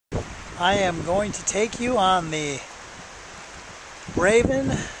I am going to take you on the Raven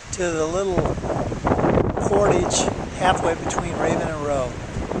to the little Portage halfway between Raven and Roe.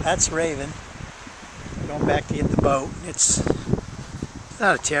 That's Raven. Going back to get the boat. It's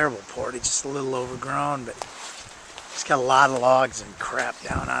not a terrible portage, it's a little overgrown, but it's got a lot of logs and crap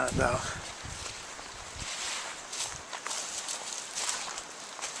down on it though.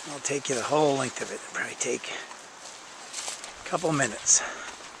 I'll take you the whole length of it. It'll probably take a couple minutes.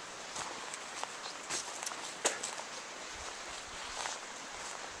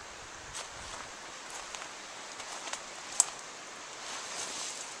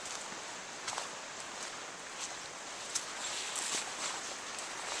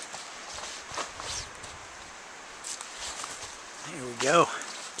 Here we go.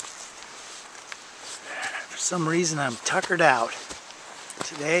 For some reason I'm tuckered out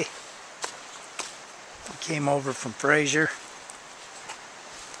today. I came over from Fraser,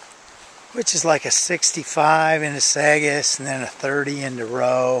 which is like a 65 into Sagas and then a 30 into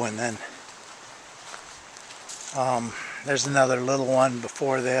Roe, and then there's another little one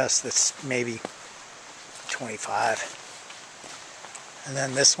before this that's maybe 25, and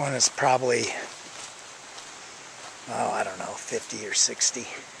then this one is probably, oh, I don't know, 50 or 60.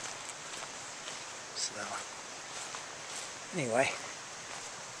 So anyway,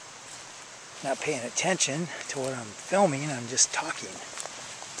 not paying attention to what I'm filming, I'm just talking.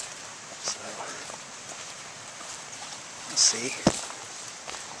 So let's see.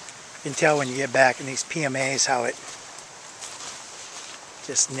 You can tell when you get back in these PMAs how it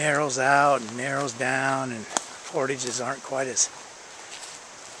just narrows out and narrows down, and portages aren't quite as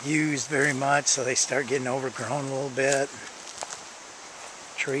used very much, so they start getting overgrown a little bit.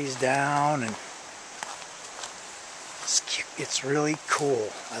 Trees down, and it's really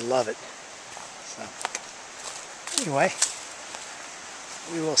cool. I love it. So anyway,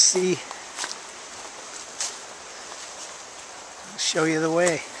 we will see. I'll show you the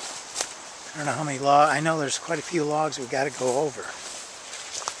way. I don't know how many logs. I know there's quite a few logs we've got to go over.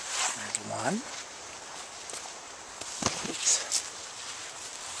 There's one. Oops.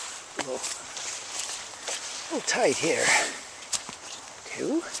 A little tight here.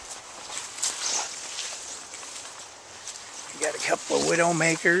 Two. We got a couple of widow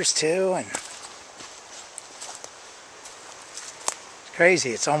makers too, and it's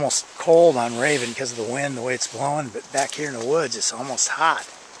crazy. It's almost cold on Raven because of the wind, the way it's blowing, but back here in the woods it's almost hot.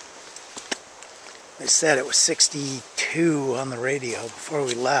 They said it was 62 on the radio before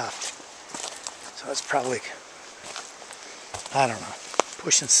we left, so it's probably, I don't know,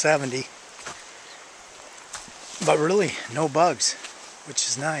 pushing 70. But really, no bugs, which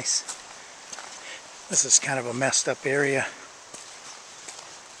is nice. This is kind of a messed up area.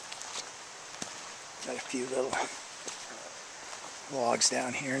 Got a few little logs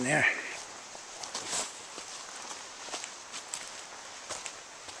down here and there.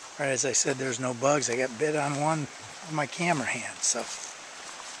 Alright, as I said, there's no bugs. I got bit on one on my camera hand, so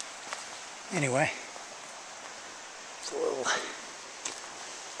anyway, it's a little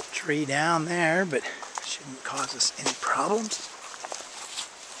tree down there, but shouldn't cause us any problems.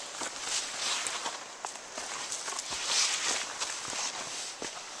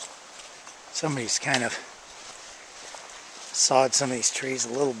 Somebody's kind of sawed some of these trees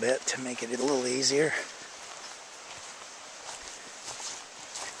a little bit to make it a little easier.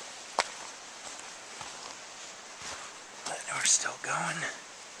 But we're still going.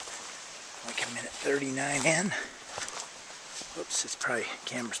 Like a minute 39 in. Oops, it's probably,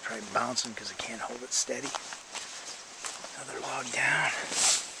 camera's probably bouncing because I can't hold it steady. Another log down.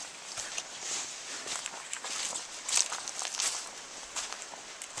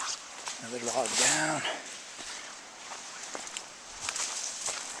 Another log down.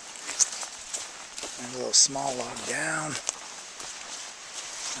 And a little small log down.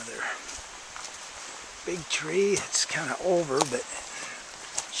 Another big tree. It's kind of over, but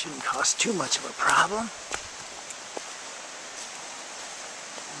it shouldn't cause too much of a problem.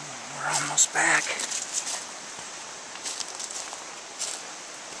 We're almost back.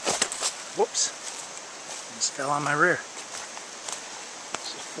 Whoops. Just fell on my rear.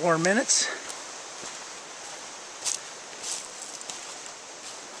 So 4 minutes.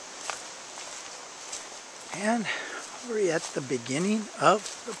 And we're at the beginning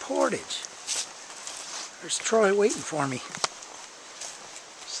of the portage. There's Troy waiting for me.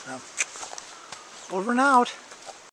 So, over and out.